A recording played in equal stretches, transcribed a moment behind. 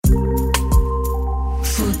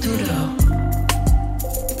Futuro.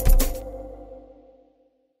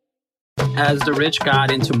 As the rich got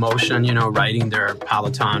into motion, riding their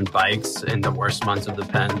Peloton bikes in the worst months of the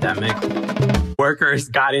pandemic, workers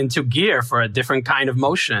got into gear for a different kind of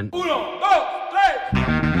motion.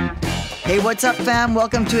 Hey, what's up, fam?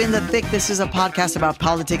 Welcome to In the Thick. This is a podcast about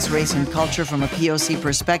politics, race, and culture from a POC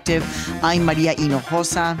perspective. I'm Maria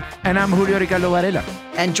Hinojosa. And I'm Julio Ricardo Varela.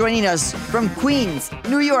 And joining us from Queens,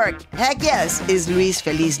 New York, heck yes, is Luis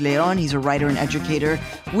Feliz Leon. He's a writer and educator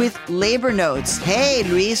with Labor Notes. Hey,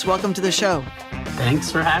 Luis, welcome to the show.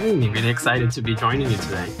 Thanks for having me. Really excited to be joining you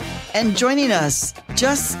today. And joining us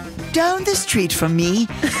just down the street from me,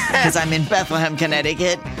 because I'm in Bethlehem,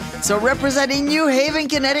 Connecticut. So representing New Haven,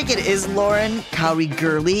 Connecticut is Lauren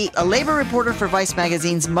Cowrie-Gurley, a labor reporter for Vice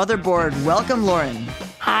Magazine's Motherboard. Welcome, Lauren.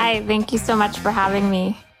 Hi, thank you so much for having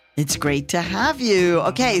me. It's great to have you.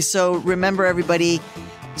 Okay, so remember, everybody,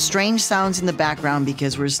 strange sounds in the background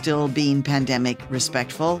because we're still being pandemic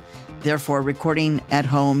respectful. Therefore, recording at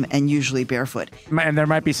home and usually barefoot. And there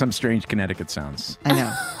might be some strange Connecticut sounds. I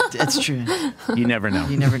know. It's true. You never know.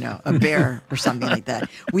 You never know. A bear or something like that.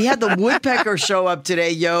 We had the woodpecker show up today.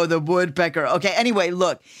 Yo, the woodpecker. Okay, anyway,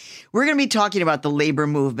 look. We're going to be talking about the labor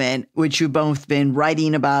movement, which you've both been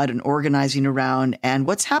writing about and organizing around, and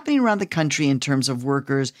what's happening around the country in terms of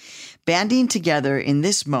workers banding together in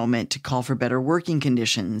this moment to call for better working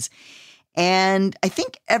conditions. And I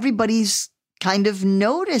think everybody's kind of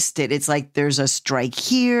noticed it. It's like there's a strike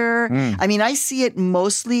here. I mean, I see it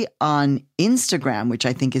mostly on Instagram, which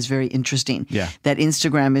I think is very interesting. Yeah. That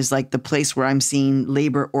Instagram is like the place where I'm seeing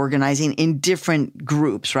labor organizing in different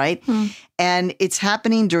groups, right? And it's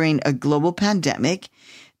happening during a global pandemic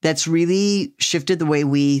that's really shifted the way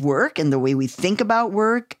we work and the way we think about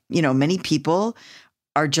work. Many people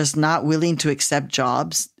are just not willing to accept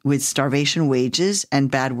jobs with starvation wages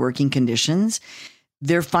and bad working conditions.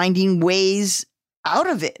 They're finding ways out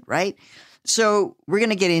of it, right? So we're going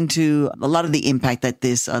to get into a lot of the impact that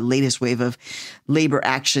this latest wave of labor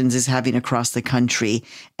actions is having across the country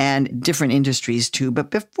and different industries too. But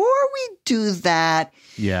before we do that,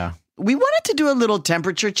 we wanted to do a little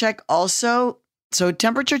temperature check also. So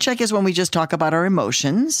temperature check is when we just talk about our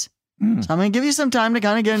emotions. So I'm going to give you some time to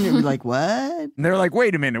kind of get into it. Like, what? And they're like,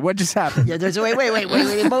 wait a minute, what just happened? Yeah, there's wait.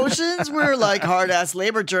 Emotions? We're like hard-ass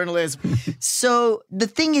labor journalists. So the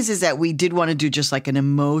thing is that we did want to do just like an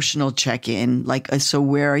emotional check-in. Like, so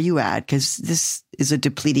where are you at? Because this is a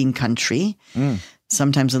depleting country,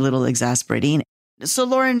 sometimes a little exasperating. So,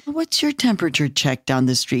 Lauren, what's your temperature check down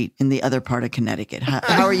the street in the other part of Connecticut?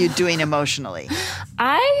 How are you doing emotionally?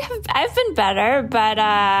 I've been better, but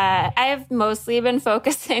I've mostly been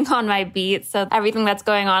focusing on my beat. So everything that's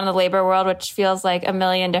going on in the labor world, which feels like a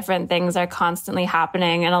million different things are constantly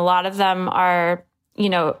happening. And a lot of them are,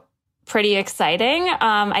 pretty exciting.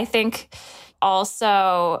 I think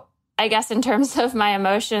also, I guess in terms of my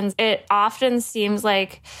emotions, it often seems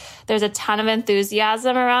like there's a ton of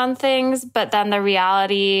enthusiasm around things, but then the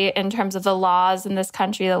reality in terms of the laws in this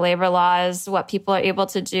country, the labor laws, what people are able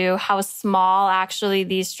to do, how small actually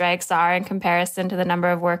these strikes are in comparison to the number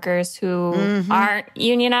of workers who aren't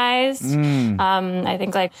unionized. I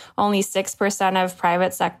think like only 6% of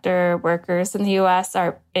private sector workers in the US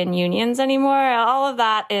are in unions anymore. All of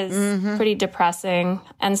that is pretty depressing.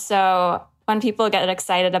 And so when people get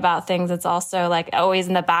excited about things, it's also like always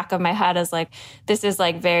in the back of my head is like, this is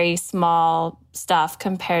like very small stuff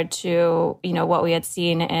compared to, what we had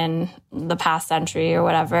seen in the past century or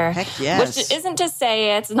whatever. Heck yes. Which isn't to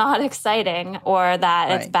say it's not exciting or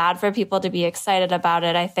that it's bad for people to be excited about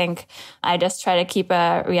it. I think I just try to keep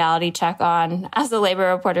a reality check on as a labor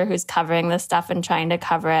reporter who's covering this stuff and trying to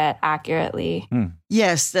cover it accurately.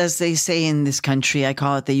 Yes, as they say in this country, I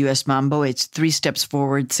call it the U.S. Mambo. It's 3 steps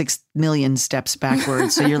forward, 6 million steps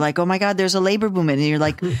backwards. So you're like, oh my God, there's a labor movement. And you're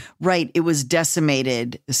like, right, it was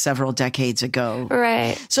decimated several decades ago.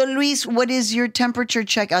 Right. So Luis, what is your temperature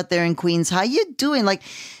check out there in Queens? How you doing?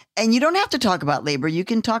 And you don't have to talk about labor. You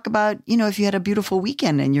can talk about, if you had a beautiful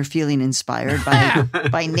weekend and you're feeling inspired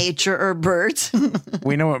by nature or birds.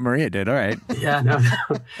 We know what Maria did. All right. Yeah,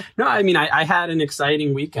 no. I mean, I had an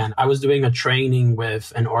exciting weekend. I was doing a training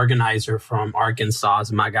with an organizer from Arkansas,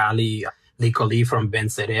 Magali Licoli from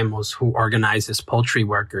Venceremos, who organizes poultry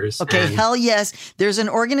workers. Okay, hell yes. There's an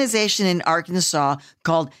organization in Arkansas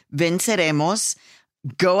called Venceremos.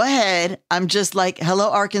 Go ahead. I'm just like, hello,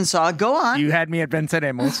 Arkansas. Go on. You had me at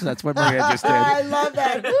Venceremos. That's what Maria just did. I love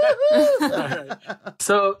that.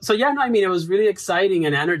 So I mean, it was really exciting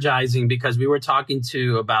and energizing because we were talking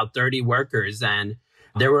to about 30 workers and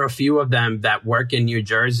There were a few of them that work in New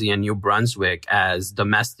Jersey and New Brunswick as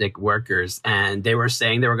domestic workers, and they were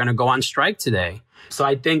saying they were going to go on strike today. So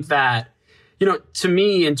I think that, to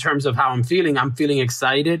me, in terms of how I'm feeling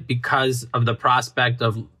excited because of the prospect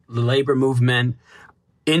of the labor movement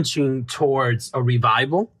inching towards a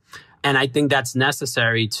revival. And I think that's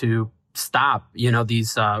necessary to stop,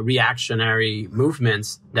 these reactionary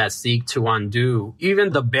movements that seek to undo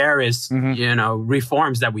even the barest,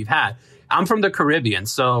 reforms that we've had. I'm from the Caribbean.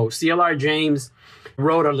 So C.L.R. James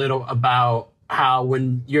wrote a little about how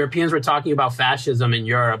when Europeans were talking about fascism in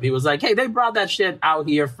Europe, he was like, hey, they brought that shit out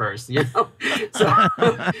here first,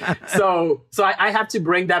 So I have to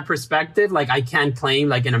bring that perspective. Like, I can't claim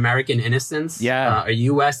like an American innocence, a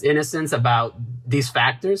U.S. innocence about these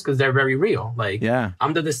factors because they're very real. Like,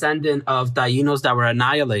 I'm the descendant of Taínos that were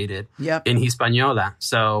annihilated in Hispaniola.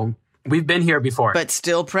 So we've been here before. But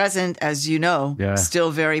still present, as you know,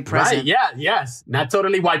 still very present. Right, yeah, yes. Not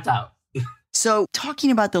totally wiped out. So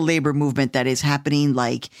talking about the labor movement that is happening,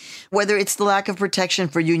 like whether it's the lack of protection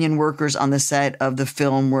for union workers on the set of the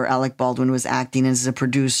film where Alec Baldwin was acting as a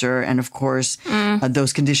producer. And of course,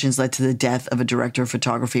 those conditions led to the death of a director of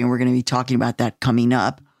photography. And we're going to be talking about that coming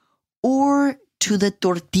up. Or to the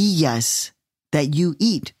tortillas that you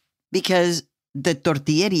eat, because the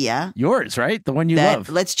tortilleria, yours, right? The one you love.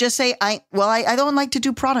 Let's just say I don't like to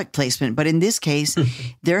do product placement, but in this case,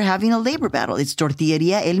 they're having a labor battle. It's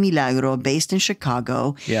Tortilleria El Milagro, based in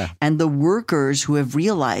Chicago. Yeah. And the workers who have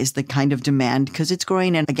realized the kind of demand, because it's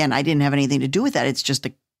growing. And again, I didn't have anything to do with that. It's just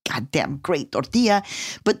a goddamn great tortilla.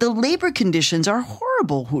 But the labor conditions are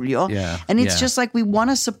horrible, Julio. Yeah. And it's just like, we want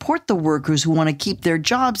to support the workers who want to keep their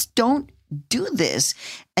jobs. Don't do this.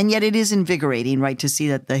 And yet it is invigorating, right, to see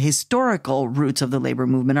that the historical roots of the labor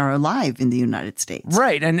movement are alive in the United States.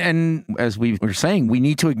 Right. And as we were saying, we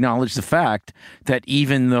need to acknowledge the fact that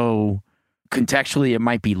even though contextually it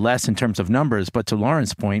might be less in terms of numbers, but to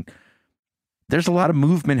Lauren's point, there's a lot of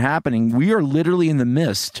movement happening. We are literally in the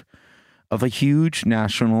midst of a huge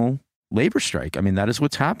national labor strike. I mean, that is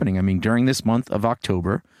what's happening. I mean, during this month of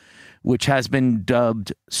October, which has been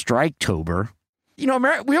dubbed Striketober.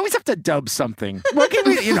 We always have to dub something.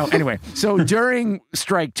 Anyway. So during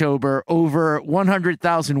Striketober, over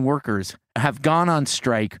 100,000 workers have gone on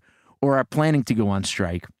strike or are planning to go on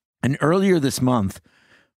strike. And earlier this month,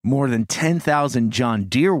 more than 10,000 John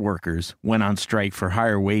Deere workers went on strike for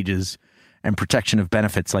higher wages and protection of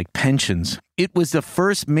benefits like pensions. It was the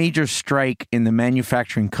first major strike in the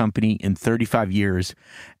manufacturing company in 35 years.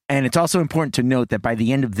 And it's also important to note that by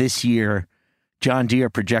the end of this year, John Deere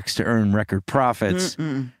projects to earn record profits.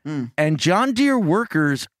 And John Deere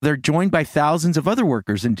workers, they're joined by thousands of other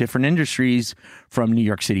workers in different industries, from New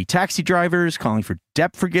York City taxi drivers calling for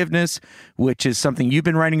debt forgiveness, which is something you've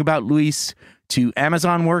been writing about, Luis, to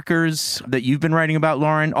Amazon workers that you've been writing about,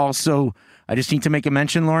 Lauren. Also, I just need to make a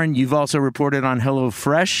mention, Lauren, you've also reported on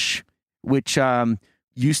HelloFresh, which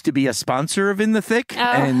used to be a sponsor of In the Thick. Oh.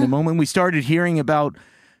 And the moment we started hearing about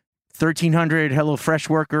 1,300 HelloFresh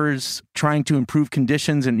workers trying to improve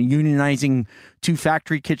conditions and unionizing 2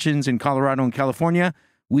 factory kitchens in Colorado and California,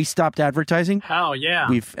 we stopped advertising. Hell yeah.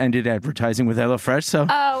 We've ended advertising with HelloFresh. So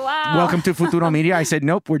wow. Welcome to Futuro Media. I said,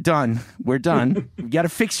 nope, we're done. We're done. You got to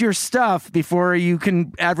fix your stuff before you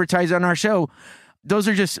can advertise on our show. Those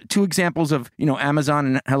are just 2 examples of, Amazon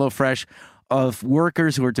and HelloFresh, of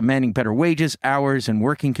workers who are demanding better wages, hours, and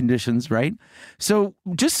working conditions, right? So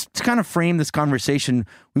just to kind of frame this conversation,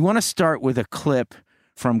 we want to start with a clip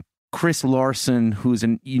from Chris Larson, who's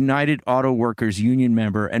a United Auto Workers union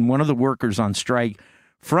member and one of the workers on strike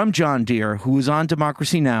from John Deere, who was on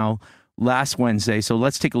Democracy Now! Last Wednesday. So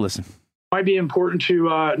let's take a listen. Might be important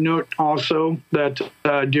to note also that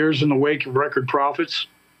Deere's in the wake of record profits.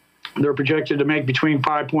 They're projected to make between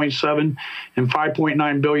 $5.7 and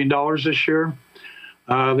 $5.9 billion this year.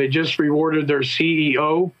 They just rewarded their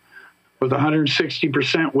CEO with a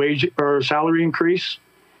 160% wage or salary increase.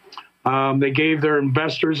 They gave their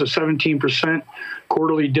investors a 17%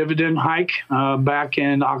 quarterly dividend hike back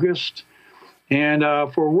in August. And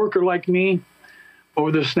for a worker like me, over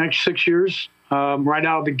this next 6 years, right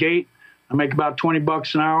out of the gate, I make about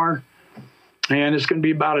 $20 an hour, and it's going to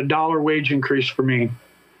be about a $1 wage increase for me.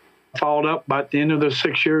 Followed up by the end of the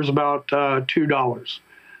 6 years, about $2.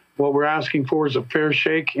 What we're asking for is a fair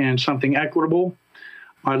shake and something equitable.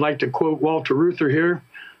 I'd like to quote Walter Reuther here.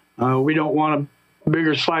 We don't want a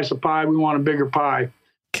bigger slice of pie. We want a bigger pie.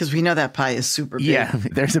 Because we know that pie is super big. Yeah,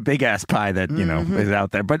 there's a big ass pie that, is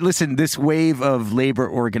out there. But listen, this wave of labor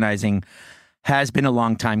organizing has been a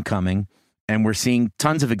long time coming. And we're seeing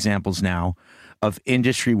tons of examples now of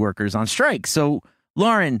industry workers on strike. So,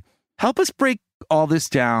 Lauren, help us break all this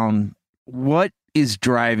down. What is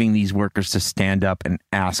driving these workers to stand up and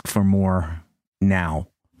ask for more now?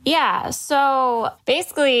 Yeah. So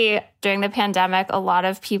basically, during the pandemic, a lot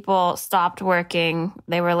of people stopped working.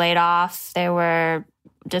 They were laid off. They were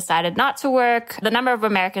decided not to work. The number of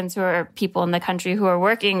Americans who are people in the country who are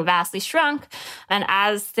working vastly shrunk. And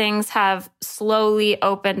as things have slowly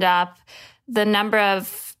opened up, the number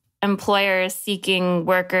of employers seeking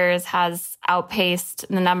workers has outpaced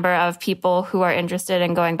the number of people who are interested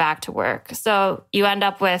in going back to work. So you end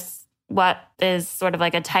up with what is sort of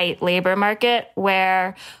like a tight labor market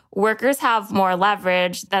where workers have more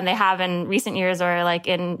leverage than they have in recent years or like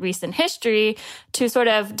in recent history to sort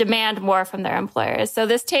of demand more from their employers. So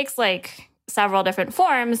this takes like several different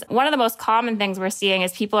forms. One of the most common things we're seeing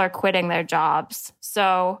is people are quitting their jobs.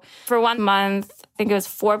 So for 1 month, I think it was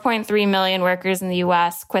 4.3 million workers in the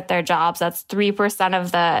US quit their jobs. That's 3%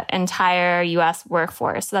 of the entire US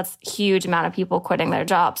workforce. So that's a huge amount of people quitting their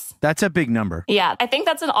jobs. That's a big number. Yeah, I think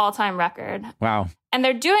that's an all-time record. Wow. And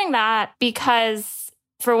they're doing that because,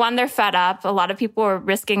 for one, they're fed up. A lot of people were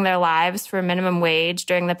risking their lives for minimum wage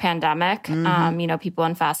during the pandemic. People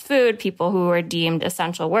in fast food, people who were deemed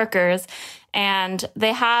essential workers. And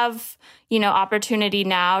they have, opportunity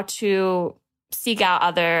now to seek out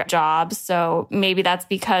other jobs. So maybe that's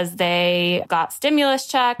because they got stimulus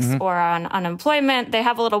checks or on unemployment. They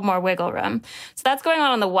have a little more wiggle room. So that's going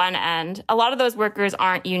on the one end. A lot of those workers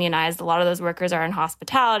aren't unionized. A lot of those workers are in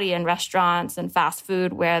hospitality and restaurants and fast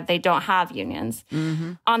food where they don't have unions.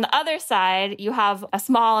 On the other side, you have a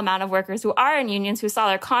small amount of workers who are in unions who saw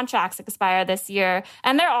their contracts expire this year.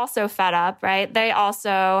 And they're also fed up, right? They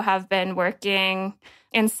also have been working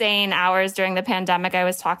insane hours during the pandemic. I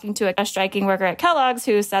was talking to a striking worker at Kellogg's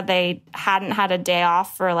who said they hadn't had a day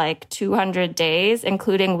off for like 200 days,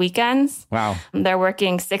 including weekends. Wow. They're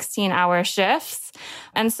working 16-hour shifts.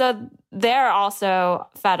 And so they're also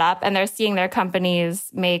fed up and they're seeing their companies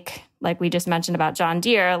make, like we just mentioned about John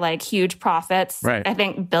Deere, like huge profits. Right. I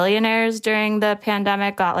think billionaires during the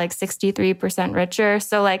pandemic got like 63% richer.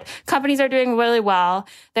 So like companies are doing really well.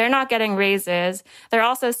 They're not getting raises. They're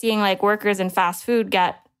also seeing like workers in fast food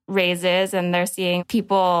get raises, and they're seeing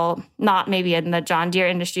people not maybe in the John Deere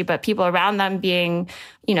industry, but people around them being,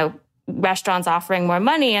 restaurants offering more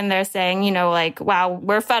money, and they're saying, wow,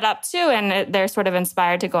 we're fed up too. And they're sort of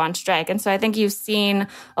inspired to go on strike. And so I think you've seen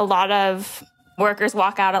a lot of workers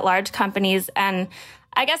walk out at large companies. And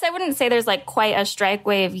I guess I wouldn't say there's like quite a strike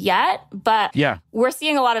wave yet, but we're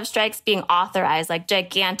seeing a lot of strikes being authorized, like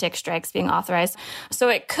gigantic strikes being authorized. So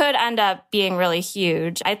it could end up being really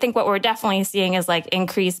huge. I think what we're definitely seeing is like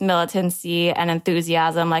increased militancy and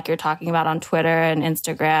enthusiasm, like you're talking about on Twitter and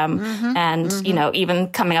Instagram, and, even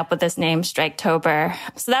coming up with this name, Striketober.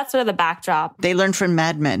 So that's sort of the backdrop. They learned from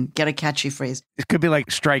Mad Men. Get a catchy phrase. It could be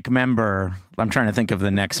like strike member. I'm trying to think of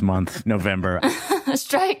the next month, November.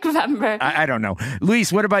 Strike member. I don't know.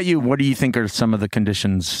 Luis, what about you? What do you think are some of the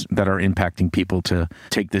conditions that are impacting people to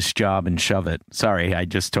take this job and shove it? Sorry, I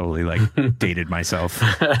just totally dated myself.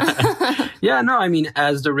 Yeah, no, I mean,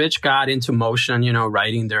 as the rich got into motion,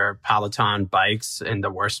 riding their Peloton bikes in the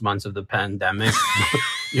worst months of the pandemic,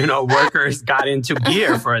 workers got into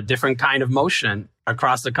gear for a different kind of motion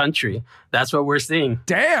across the country. That's what we're seeing.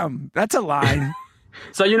 Damn, that's a line.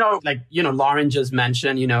 So, Lauren just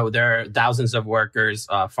mentioned, there are thousands of workers,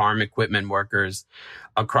 farm equipment workers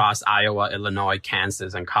across Iowa, Illinois,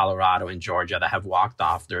 Kansas, and Colorado and Georgia that have walked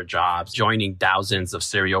off their jobs, joining thousands of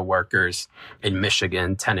serial workers in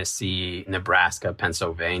Michigan, Tennessee, Nebraska,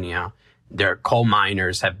 Pennsylvania. Their coal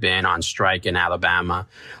miners have been on strike in Alabama,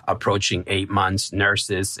 approaching 8 months,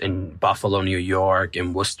 nurses in Buffalo, New York,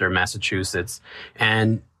 in Worcester, Massachusetts,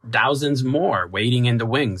 and thousands more waiting in the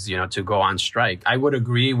wings, to go on strike. I would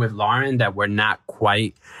agree with Lauren that we're not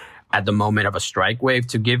quite at the moment of a strike wave.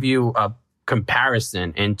 To give you a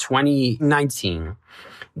comparison, in 2019,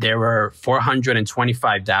 there were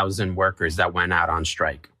 425,000 workers that went out on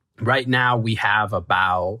strike. Right now, we have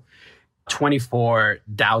about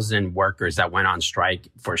 24,000 workers that went on strike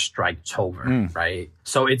for Striketober, right?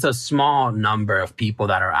 So it's a small number of people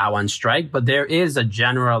that are out on strike, but there is a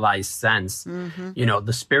generalized sense,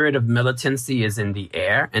 the spirit of militancy is in the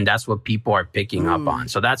air, and that's what people are picking up on.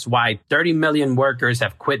 So that's why 30 million workers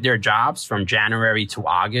have quit their jobs from January to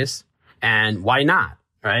August. And why not?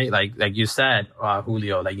 Right? Like you said,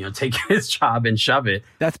 Julio, take his job and shove it.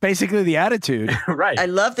 That's basically the attitude. Right. I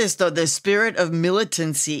love this, though. The spirit of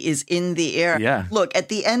militancy is in the air. Yeah. Look, at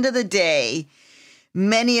the end of the day,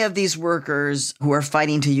 many of these workers who are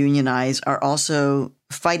fighting to unionize are also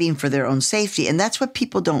fighting for their own safety. And that's what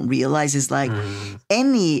people don't realize is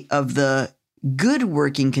any of the good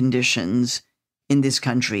working conditions in this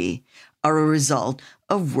country are a result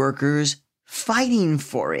of workers fighting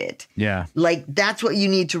for it. Yeah. Like, that's what you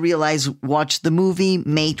need to realize. Watch the movie,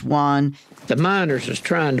 Mate One. The miners is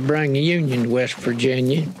trying to bring a union to West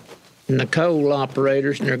Virginia, and the coal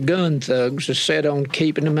operators and their gun thugs are set on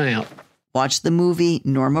keeping them out. Watch the movie,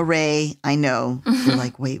 Norma Ray. I know. You're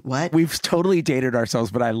like, wait, what? We've totally dated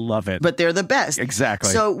ourselves, but I love it. But they're the best. Exactly.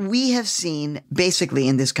 So we have seen, basically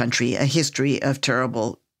in this country, a history of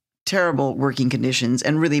terrible working conditions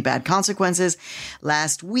and really bad consequences.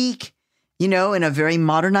 Last week, in a very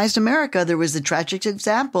modernized America, there was a tragic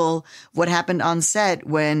example of what happened on set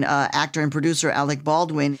when actor and producer Alec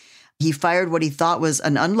Baldwin, he fired what he thought was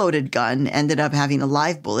an unloaded gun, ended up having a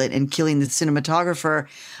live bullet and killing the cinematographer,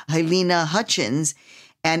 Halyna Hutchins,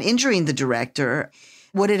 and injuring the director.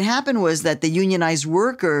 What had happened was that the unionized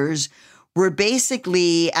workers were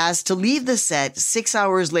basically asked to leave the set 6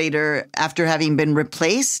 hours later after having been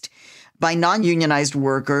replaced by non-unionized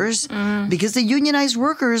workers because the unionized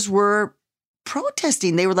workers were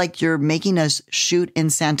protesting. They were like, you're making us shoot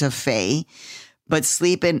in Santa Fe, but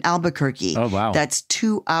sleep in Albuquerque. Oh, wow. That's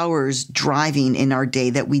 2 hours driving in our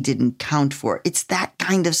day that we didn't count for. It's that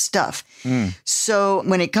kind of stuff. So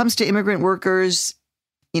when it comes to immigrant workers,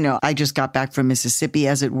 I just got back from Mississippi,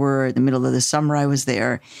 as it were. In the middle of the summer, I was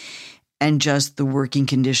there. And just the working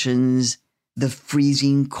conditions, the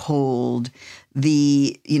freezing cold,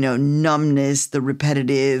 the, numbness, the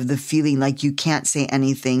repetitive, the feeling like you can't say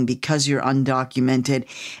anything because you're undocumented.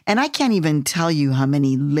 And I can't even tell you how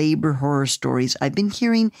many labor horror stories I've been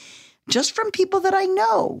hearing just from people that I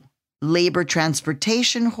know. Labor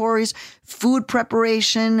transportation horrors, food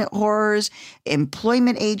preparation horrors,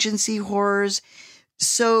 employment agency horrors.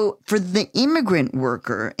 So for the immigrant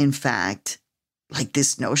worker, in fact, like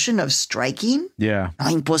this notion of striking? Yeah.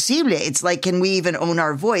 Imposible. It's like, can we even own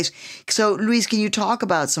our voice? So, Luis, can you talk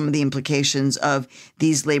about some of the implications of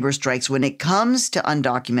these labor strikes when it comes to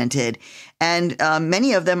undocumented? And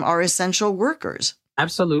many of them are essential workers.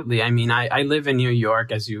 Absolutely. I mean, I live in New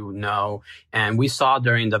York, as you know, and we saw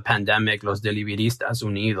during the pandemic Los Deliveristas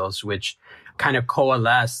Unidos, which kind of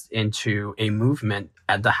coalesced into a movement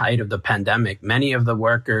at the height of the pandemic. Many of the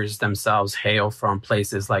workers themselves hail from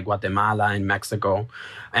places like Guatemala and Mexico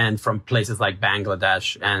and from places like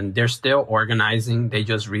Bangladesh, and they're still organizing. They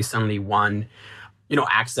just recently won,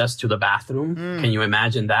 access to the bathroom. Can you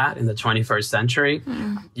imagine that in the 21st century?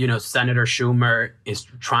 Senator Schumer is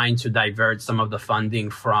trying to divert some of the funding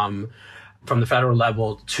from the federal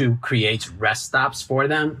level to create rest stops for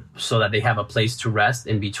them so that they have a place to rest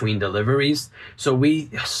in between deliveries. So we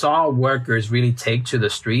saw workers really take to the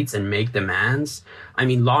streets and make demands. I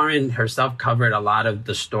mean, Lauren herself covered a lot of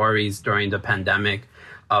the stories during the pandemic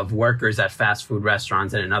of workers at fast food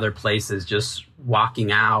restaurants and in other places just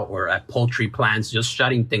walking out, or at poultry plants, just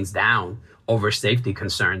shutting things down over safety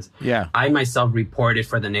concerns. Yeah. I myself reported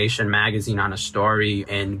for The Nation magazine on a story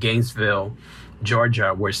in Gainesville,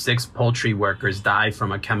 Georgia, where 6 poultry workers died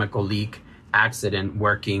from a chemical leak accident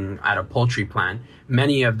working at a poultry plant.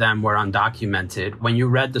 Many of them were undocumented. When you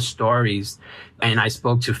read the stories and I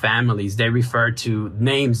spoke to families, they referred to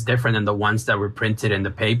names different than the ones that were printed in the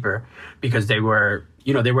paper because they were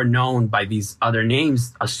known by these other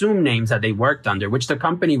names, assumed names that they worked under, which the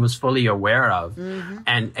company was fully aware of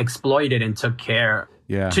and exploited and took care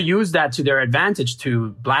to use that to their advantage, to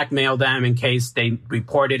blackmail them in case they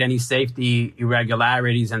reported any safety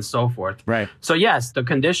irregularities and so forth. Right. So yes, the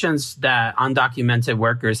conditions that undocumented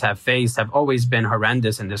workers have faced have always been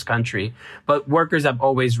horrendous in this country, but workers have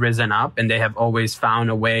always risen up and they have always found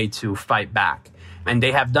a way to fight back. And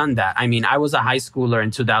they have done that. I mean, I was a high schooler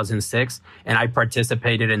in 2006, and I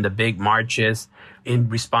participated in the big marches in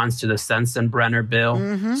response to the Sensenbrenner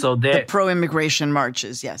bill. So the pro-immigration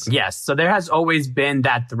marches, yes. Yes. So there has always been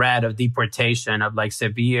that threat of deportation, of like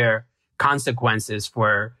severe consequences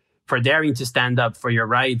for daring to stand up for your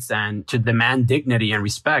rights and to demand dignity and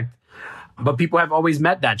respect. But people have always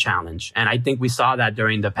met that challenge. And I think we saw that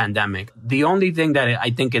during the pandemic. The only thing that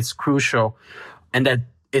I think is crucial, and that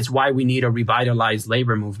it's why we need a revitalized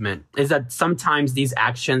labor movement, is that sometimes these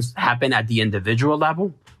actions happen at the individual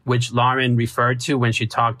level, which Lauren referred to when she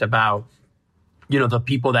talked about, the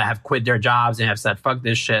people that have quit their jobs and have said, fuck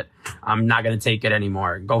this shit, I'm not going to take it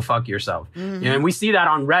anymore. Go fuck yourself. And we see that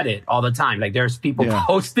on Reddit all the time. Like there's people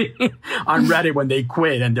posting on Reddit when they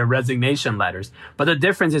quit and their resignation letters. But the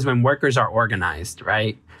difference is when workers are organized,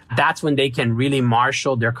 right? That's when they can really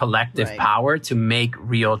marshal their collective power to make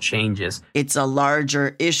real changes. It's a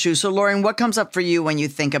larger issue. So, Lauren, what comes up for you when you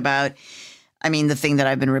think about, the thing that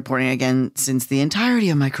I've been reporting again since the entirety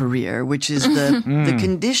of my career, which is the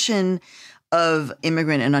condition of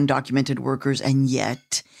immigrant and undocumented workers, and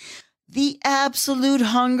yet the absolute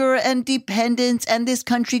hunger and dependence, and this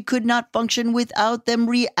country could not function without them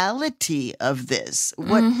reality of this.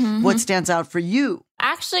 What stands out for you?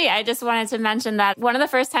 Actually, I just wanted to mention that one of the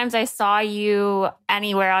first times I saw you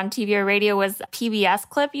anywhere on TV or radio was a PBS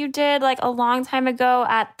clip you did like a long time ago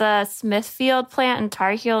at the Smithfield plant in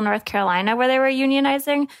Tar Heel, North Carolina, where they were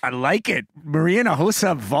unionizing. I like it. Maria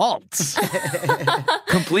Hinojosa vaults.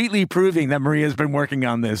 Completely proving that Maria's been working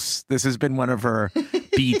on this. This has been one of her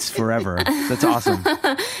beats forever. That's awesome.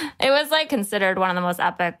 It was like considered one of the most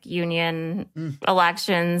epic union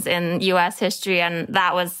elections in U.S. history. And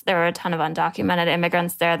there were a ton of undocumented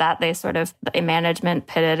immigrants there that they sort of, the management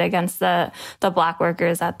pitted against the black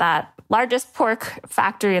workers at that largest pork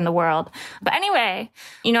factory in the world. But anyway,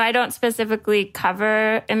 I don't specifically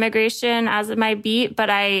cover immigration as my beat, but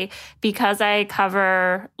because I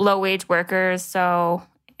cover low-wage workers, so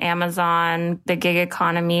Amazon, the gig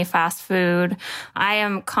economy, fast food, I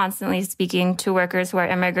am constantly speaking to workers who are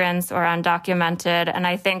immigrants or undocumented. And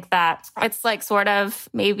I think that it's like sort of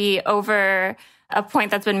maybe over a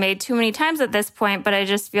point that's been made too many times at this point, but I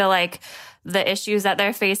just feel like the issues that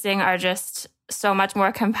they're facing are just so much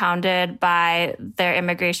more compounded by their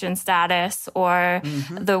immigration status or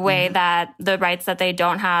the way that the rights that they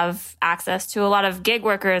don't have access to. A lot of gig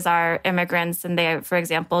workers are immigrants and they, for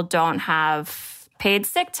example, don't have paid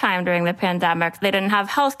sick time during the pandemic. They didn't have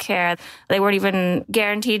health care. They weren't even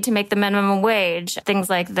guaranteed to make the minimum wage, things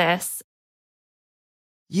like this.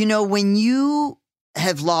 When you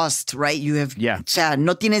have lost, right? You have, o sea,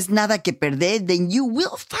 no tienes nada que perder, then you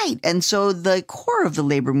will fight. And so the core of the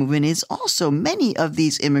labor movement is also many of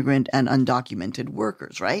these immigrant and undocumented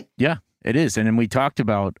workers, right? Yeah, it is. And then we talked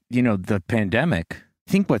about, the pandemic.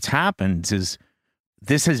 I think what's happened is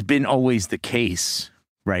this has been always the case,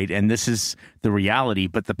 right? And this is the reality.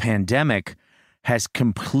 But the pandemic has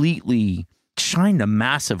completely shined a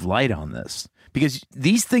massive light on this because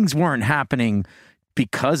these things weren't happening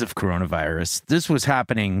because of coronavirus. This was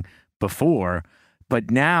happening before, but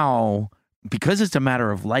now, because it's a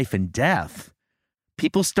matter of life and death,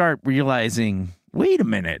 people start realizing, wait a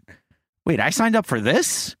minute, I signed up for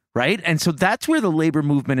this, right? And so that's where the labor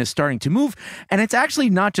movement is starting to move. And it's actually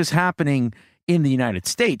not just happening in the United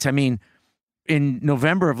States. I mean, in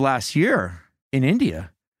November of last year in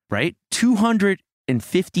India, right?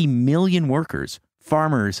 250 million workers,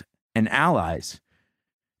 farmers, and allies.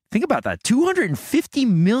 Think about that. 250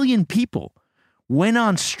 million people went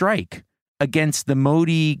on strike against the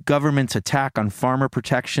Modi government's attack on farmer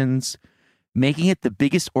protections, making it the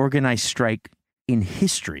biggest organized strike in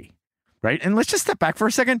history, right? And let's just step back for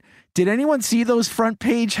a second. Did anyone see those front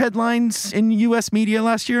page headlines in U.S. media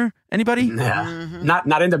last year? Anybody? Yeah,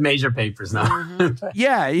 not in the major papers, no.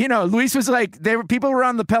 Yeah, Luis was like, people were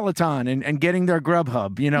on the Peloton and getting their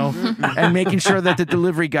Grubhub, and making sure that the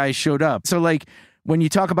delivery guys showed up. So like, when you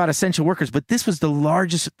talk about essential workers, but this was the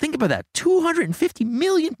largest, think about that, 250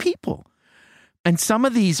 million people. And some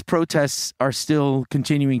of these protests are still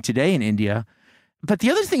continuing today in India. But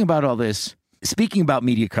the other thing about all this, speaking about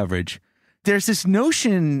media coverage, there's this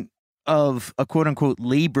notion of a quote unquote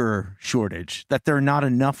labor shortage, that there are not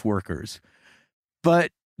enough workers.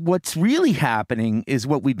 But what's really happening is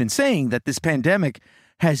what we've been saying, that this pandemic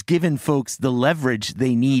has given folks the leverage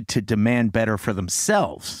they need to demand better for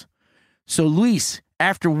themselves. So, Luis,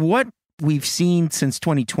 after what we've seen since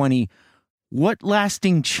 2020, what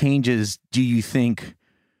lasting changes do you think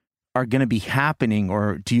are going to be happening,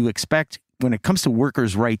 or do you expect when it comes to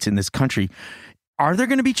workers' rights in this country? Are there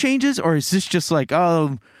going to be changes, or is this just like,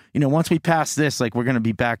 once we pass this, like we're going to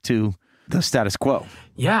be back to the status quo?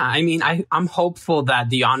 Yeah, I mean, I'm hopeful that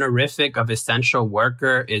the honorific of essential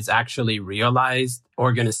worker is actually realized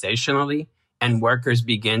organizationally, and workers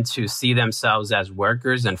begin to see themselves as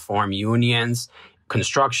workers and form unions,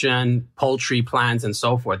 construction, poultry plants, and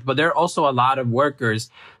so forth. But there are also a lot of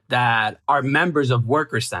workers that are members of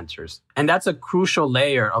worker centers. And that's a crucial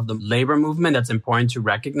layer of the labor movement that's important to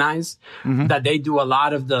recognize, that they do a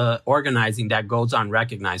lot of the organizing that goes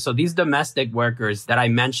unrecognized. So these domestic workers that I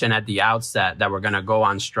mentioned at the outset that were going to go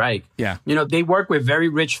on strike, they work with very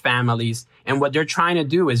rich families. And what they're trying to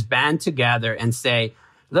do is band together and say,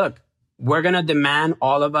 look, we're going to demand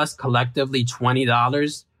all of us collectively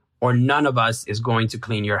 $20 or none of us is going to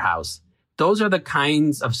clean your house. Those are the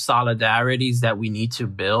kinds of solidarities that we need to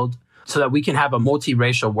build so that we can have a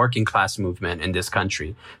multiracial working class movement in this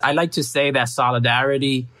country. I like to say that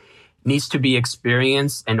solidarity needs to be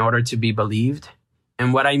experienced in order to be believed.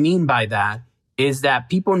 And what I mean by that is that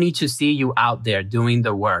people need to see you out there doing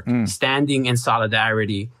the work, standing in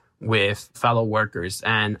solidarity with fellow workers.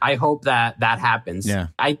 And I hope that that happens. Yeah.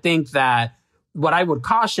 I think that what I would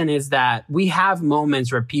caution is that we have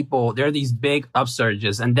moments where there are these big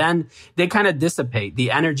upsurges and then they kind of dissipate.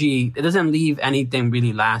 The energy, it doesn't leave anything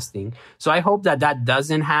really lasting. So I hope that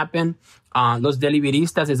doesn't happen. Los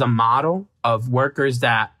Deliveristas is a model of workers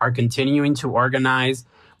that are continuing to organize,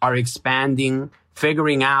 are expanding,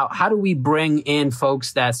 figuring out how do we bring in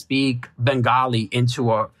folks that speak Bengali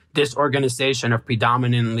into this organization of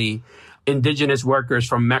predominantly indigenous workers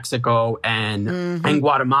from Mexico and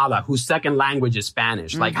Guatemala whose second language is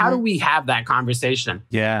Spanish. Like, how do we have that conversation?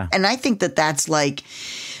 Yeah. And I think that that's like,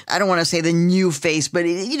 I don't want to say the new face, but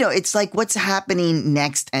it's like what's happening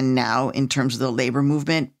next and now in terms of the labor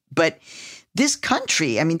movement. But this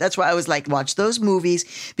country, I mean, that's why I was like, watch those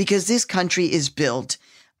movies, because this country is built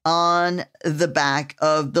on the back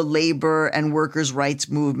of the labor and workers' rights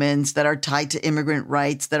movements that are tied to immigrant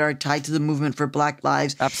rights, that are tied to the movement for Black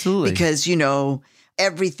lives. Absolutely. Because,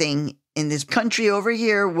 everything in this country over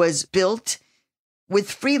here was built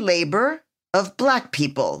with free labor of Black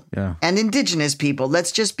people and indigenous people.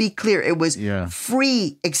 Let's just be clear. It was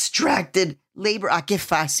free extracted labor. Ah, qué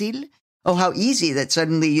fácil. Oh, how easy that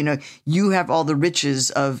suddenly, you have all the riches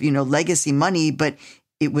of, legacy money, but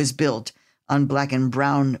it was built on Black and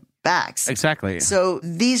brown backs. Exactly. So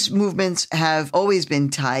these movements have always been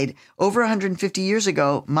tied. Over 150 years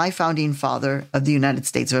ago, my founding father of the United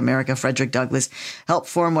States of America, Frederick Douglass, helped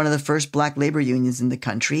form one of the first Black labor unions in the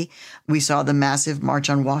country. We saw the massive March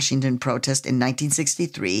on Washington protest in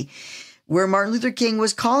 1963, where Martin Luther King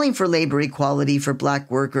was calling for labor equality for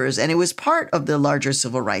Black workers, and it was part of the larger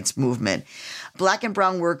civil rights movement. Black and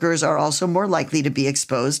brown workers are also more likely to be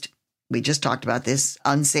exposed, we just talked about this,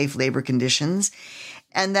 unsafe labor conditions,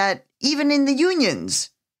 and that even in the unions,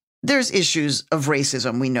 there's issues of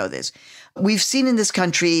racism. We know this. We've seen in this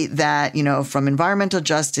country that, from environmental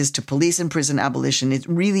justice to police and prison abolition, it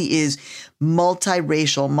really is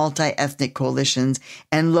multiracial, multi-ethnic coalitions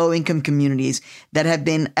and low-income communities that have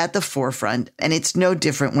been at the forefront. And it's no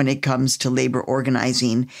different when it comes to labor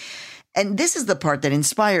organizing. And this is the part that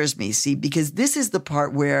inspires me, see, because this is the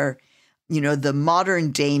part where the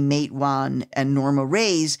modern day Matewan and Norma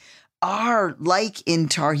Rays are like in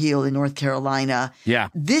Tar Heel in North Carolina. Yeah.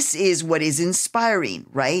 This is what is inspiring,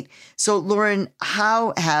 right? So, Lauren,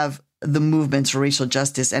 how have the movements for racial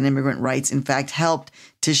justice and immigrant rights, in fact, helped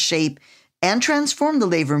to shape and transform the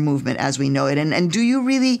labor movement as we know it? And do you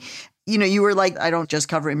really, you were like, I don't just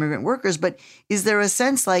cover immigrant workers, but is there a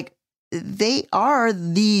sense like they are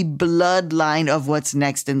the bloodline of what's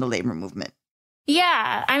next in the labor movement?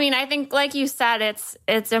 Yeah. I mean, I think, like you said,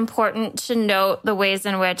 it's important to note the ways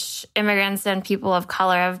in which immigrants and people of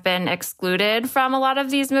color have been excluded from a lot of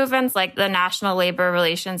these movements, like the National Labor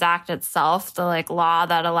Relations Act itself, the law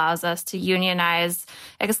that allows us to unionize,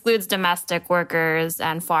 excludes domestic workers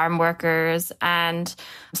and farm workers. And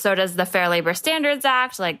so does the Fair Labor Standards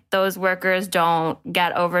Act. Those workers don't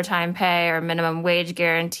get overtime pay or minimum wage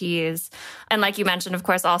guarantees. And like you mentioned, of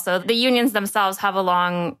course, also the unions themselves have a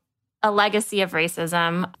legacy of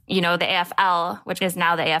racism. The AFL, which is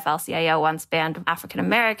now the AFL-CIO, once banned African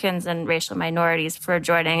Americans and racial minorities for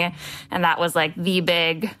joining. And that was the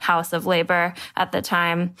big house of labor at the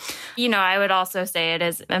time. I would also say it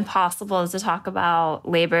is impossible to talk about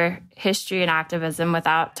labor history and activism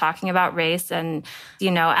without talking about race. And,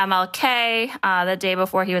 MLK, the day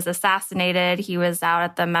before he was assassinated, he was out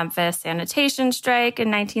at the Memphis sanitation strike in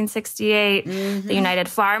 1968. The United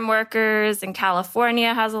Farm Workers in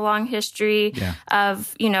California has a long history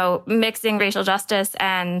of, mixing racial justice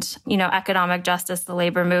and, economic justice, the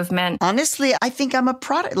labor movement. Honestly, I think I'm a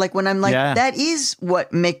product. When I'm that is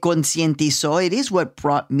what me concientizó. It is what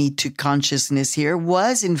brought me to consciousness here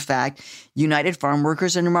was, in fact, United Farm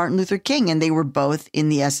Workers and Martin Luther King. And they were both, in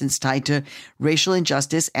the essence, tied to racial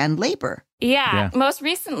injustice and labor. Yeah. Most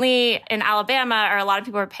recently in Alabama, or a lot of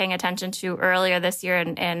people were paying attention to earlier this year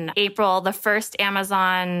in April, the first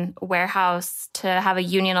Amazon warehouse to have a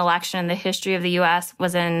union election in the history of the U.S.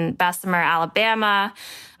 was in Bessemer, Alabama.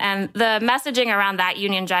 And the messaging around that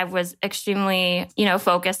union drive was extremely,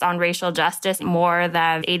 focused on racial justice. More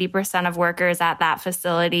than 80% of workers at that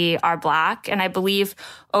facility are Black. And I believe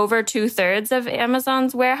over 2/3 of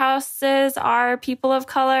Amazon's warehouses are people of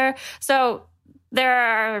color. So there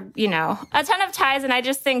are, a ton of ties. And I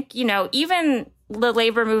just think, even the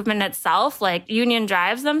labor movement itself, union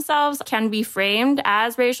drives themselves can be framed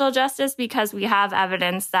as racial justice because we have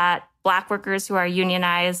evidence that Black workers who are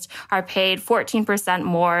unionized are paid 14%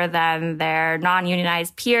 more than their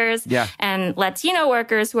non-unionized peers. Yeah. And Latino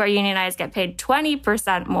workers who are unionized get paid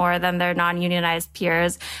 20% more than their non-unionized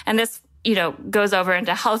peers. And this goes over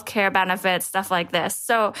into healthcare benefits, stuff like this.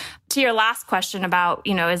 So to your last question about,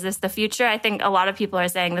 is this the future? I think a lot of people are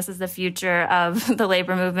saying this is the future of the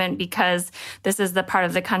labor movement because this is the part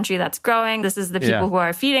of the country that's growing. This is the people who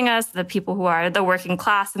are feeding us, the people who are the working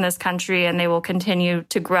class in this country, and they will continue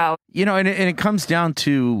to grow. And it comes down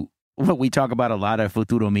to what we talk about a lot at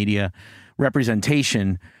Futuro Media,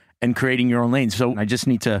 representation and creating your own lane. So I just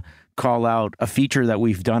need to call out a feature that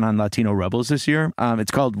we've done on Latino Rebels this year.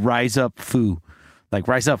 It's called Rise Up Foo, like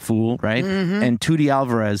Rise Up Fool, right? Mm-hmm. And Tudi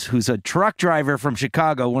Alvarez, who's a truck driver from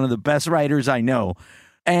Chicago, one of the best writers I know.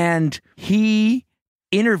 And he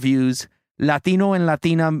interviews Latino and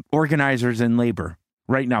Latina organizers in labor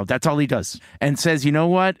right now. That's all he does. And says, you know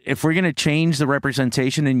what? If we're going to change the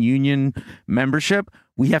representation in union membership,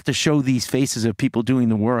 we have to show these faces of people doing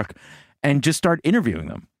the work and just start interviewing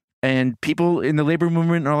them. And people in the labor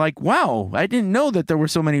movement are like, wow, I didn't know that there were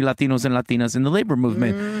so many Latinos and Latinas in the labor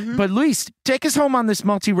movement. Mm-hmm. But Luis, take us home on this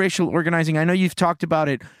multiracial organizing. I know you've talked about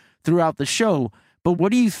it throughout the show, but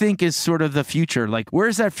what do you think is sort of the future? Like,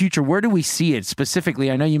 where's that future? Where do we see it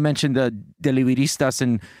specifically? I know you mentioned the Deliberistas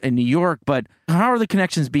in New York, but how are the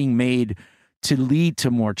connections being made to lead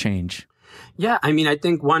to more change? Yeah, I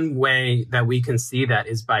think one way that we can see that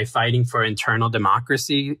is by fighting for internal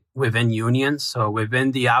democracy within unions. So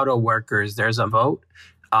within the auto workers, there's a vote,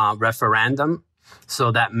 referendum,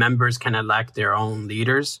 so that members can elect their own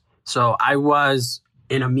leaders. So I was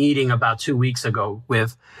in a meeting about 2 weeks ago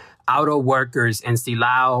with auto workers in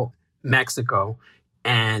Silao, Mexico,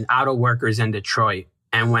 and auto workers in Detroit.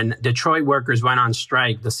 And when Detroit workers went on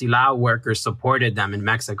strike, the Silao workers supported them in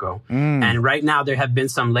Mexico. And right now there have been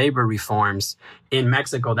some labor reforms in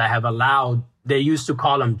Mexico that have allowed, they used to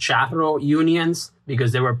call them charro unions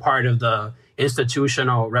because they were part of the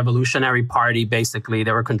institutional revolutionary party. Basically,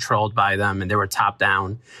 they were controlled by them and they were top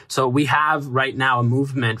down. So we have right now a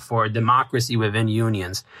movement for democracy within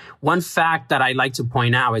unions. One fact that I like to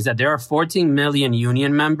point out is that there are 14 million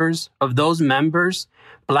union members. Of those members,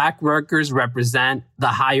 Black workers represent the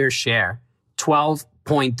higher share,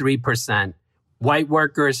 12.3%. White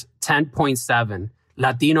workers, 10.7%.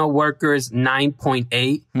 Latino workers,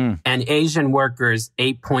 9.8%. And Asian workers,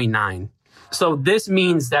 8.9%. So this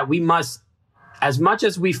means that we must, as much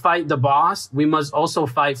as we fight the boss, we must also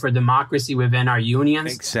fight for democracy within our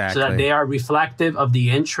unions. Exactly. So that they are reflective of the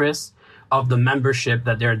interests of the membership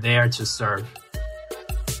that they're there to serve.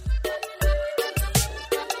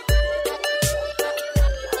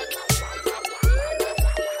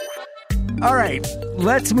 All right,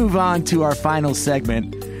 let's move on to our final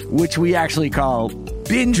segment, which we actually call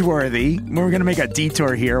Binge-Worthy. We're going to make a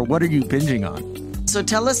detour here. What are you binging on? So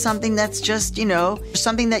tell us something that's just,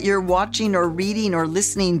 something that you're watching or reading or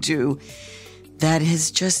listening to that has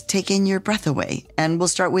just taken your breath away. And we'll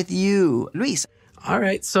start with you, Luis. All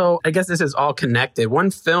right. So I guess this is all connected.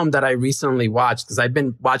 One film that I recently watched, because I've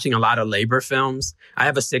been watching a lot of labor films. I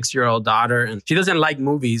have a 6-year-old daughter and she doesn't like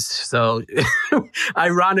movies. So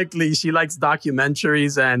ironically, she likes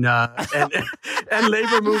documentaries and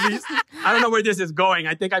labor movies. I don't know where this is going.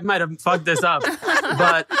 I think I might have fucked this up.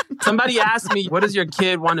 But somebody asked me, what does your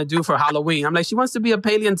kid want to do for Halloween? I'm like, she wants to be a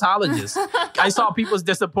paleontologist. I saw people's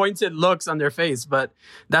disappointed looks on their face, but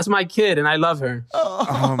that's my kid and I love her.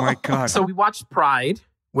 Oh my God. So we watched Pride,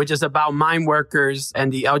 which is about mine workers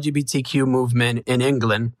and the LGBTQ movement in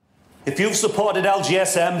England. If you've supported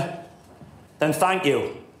LGSM, then thank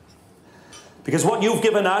you. Because what you've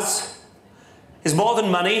given us is more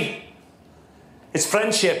than money. It's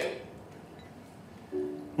friendship.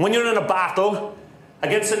 When you're in a battle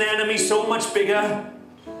against an enemy so much bigger,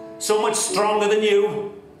 so much stronger than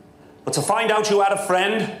you, but to find out you had a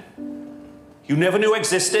friend you never knew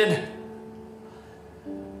existed,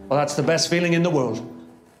 well, that's the best feeling in the world.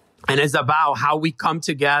 And it's about how we come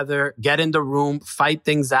together, get in the room, fight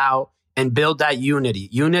things out, and build that unity.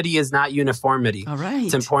 Unity is not uniformity. All right.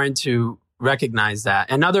 It's important to recognize that.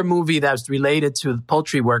 Another movie that's related to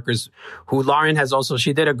poultry workers, who Lauren has also,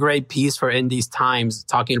 she did a great piece for Indies Times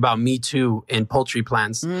talking about Me Too in poultry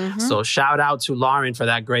plants. Mm-hmm. So shout out to Lauren for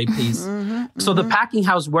that great piece. So the packing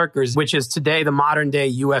house workers, which is today the modern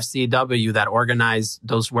day UFCW that organized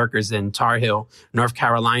those workers in Tar Heel, North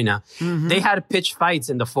Carolina, they had pitched fights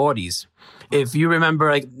in the 40s. If you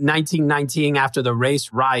remember, like 1919, after the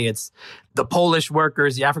race riots, the Polish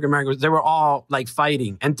workers, the African Americans, they were all like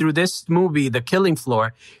fighting. And through this movie, The Killing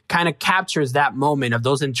Floor kind of captures that moment of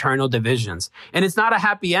those internal divisions. And it's not a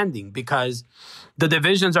happy ending because the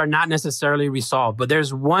divisions are not necessarily resolved, but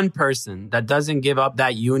there's one person that doesn't give up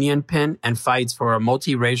that union pin and fights for a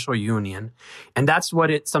multiracial union. And that's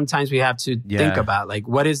what sometimes we have to think about. Like,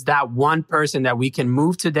 what is that one person that we can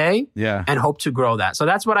move today and hope to grow that? So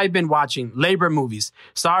that's what I've been watching. Labor movies.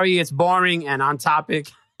 Sorry, it's boring and on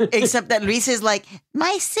topic. Except that Luis is like,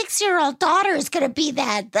 my 6-year-old daughter is going to be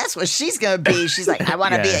that. That's what she's going to be. She's like, I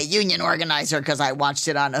want to be a union organizer because I watched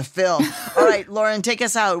it on a film. All right, Lauren, take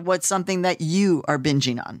us out. What's something that you are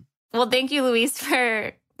binging on? Well, thank you, Luis,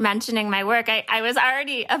 for mentioning my work. I was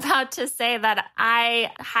already about to say that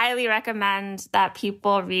I highly recommend that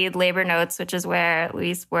people read Labor Notes, which is where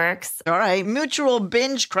Luis works. All right, mutual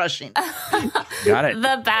binge crushing. Got it.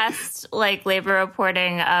 The best labor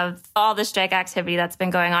reporting of all the strike activity that's been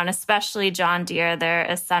going on, especially John Deere. They're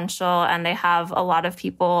essential, and they have a lot of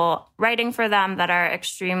people writing for them that are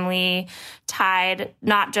extremely tied,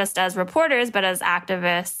 not just as reporters, but as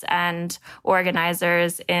activists and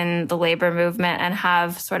organizers in the labor movement, and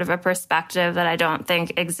have sort of a perspective that I don't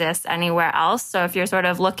think exists anywhere else. So if you're sort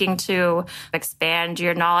of looking to expand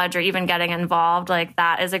your knowledge or even getting involved, like,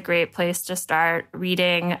 that is a great place to start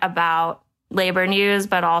reading about labor news,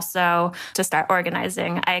 but also to start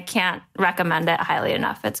organizing. I can't recommend it highly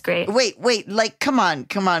enough. It's great. Wait, like, come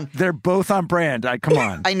on. They're both on brand. Come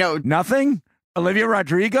on. I know. Nothing? Olivia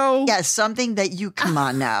Rodrigo? Yeah, something that you, come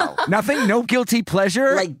on now. Nothing? No guilty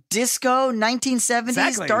pleasure? Like disco, 1970s,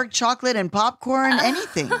 Exactly. dark chocolate and popcorn,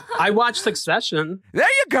 anything. I watched Succession. There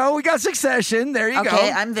you go. We got Succession. There you go.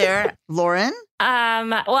 Okay, I'm there. Lauren?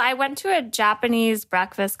 Well, I went to a Japanese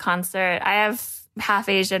breakfast concert. I have half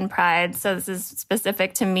Asian pride, so this is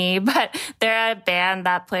specific to me, but they're a band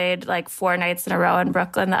that played like 4 nights in a row in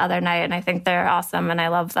Brooklyn the other night, and I think they're awesome and I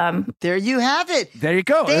love them. There you have it. There you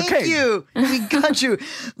go. Thank you. We got you.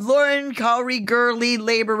 Lauren Khoury-Gurley,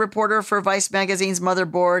 labor reporter for Vice Magazine's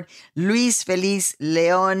Motherboard. Luis Feliz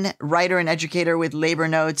Leon, writer and educator with Labor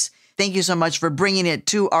Notes. Thank you so much for bringing it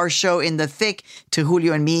to our show In the Thick. To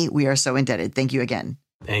Julio and me, we are so indebted. Thank you again.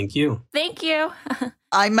 Thank you. Thank you.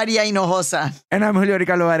 I'm Maria Hinojosa. And I'm Julio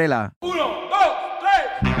Ricardo Varela.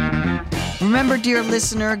 Remember, dear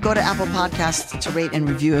listener, go to Apple Podcasts to rate and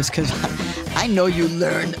review us, because I know you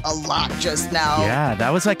learned a lot just now. Yeah,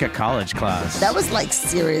 that was like a college class. That was like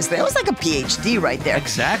serious. That was like a PhD right there.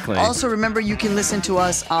 Exactly. Also, remember, you can listen to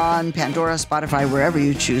us on Pandora, Spotify, wherever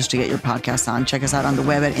you choose to get your podcast on. Check us out on the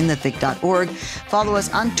web at inthethick.org. Follow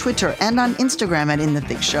us on Twitter and on Instagram at In the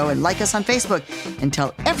Thick Show, and like us on Facebook, and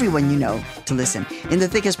tell everyone you know to listen. In the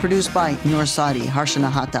Thick is produced by Noor Saadi, Harsha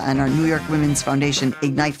Nahata, and our New York Women's Foundation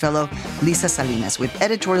Ignite Fellow, Lisa Salinas, with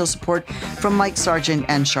editorial support from Mike Sargent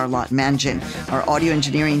and Charlotte Mangin. Our audio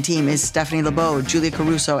engineering team is Stephanie Lebeau, Julia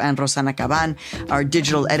Caruso, and Rosana Caban. Our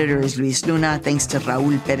digital editor is Luis Luna. Thanks to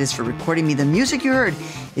Raul Perez for recording me. The music you heard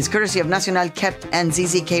is courtesy of Nacional Kept and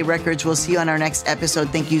ZZK Records. We'll see you on our next episode.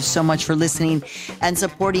 Thank you so much for listening and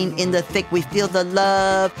supporting In the Thick. We feel the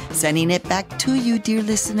love. Sending it back to you, dear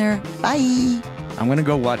listener. Bye. I'm going to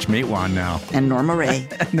go watch Matewan now. And Norma Ray.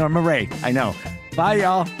 Norma Ray. I know. Bye,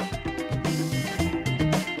 y'all.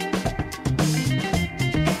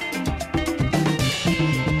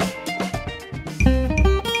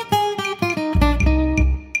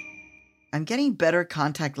 I'm getting better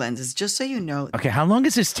contact lenses, just so you know. Okay, how long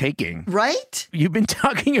is this taking? Right? You've been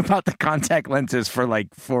talking about the contact lenses for like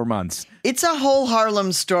 4 months. It's a whole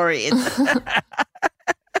Harlem story.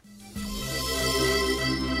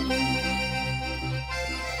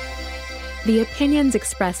 The opinions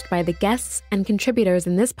expressed by the guests and contributors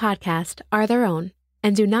in this podcast are their own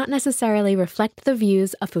and do not necessarily reflect the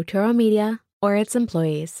views of Futuro Media or its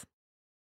employees.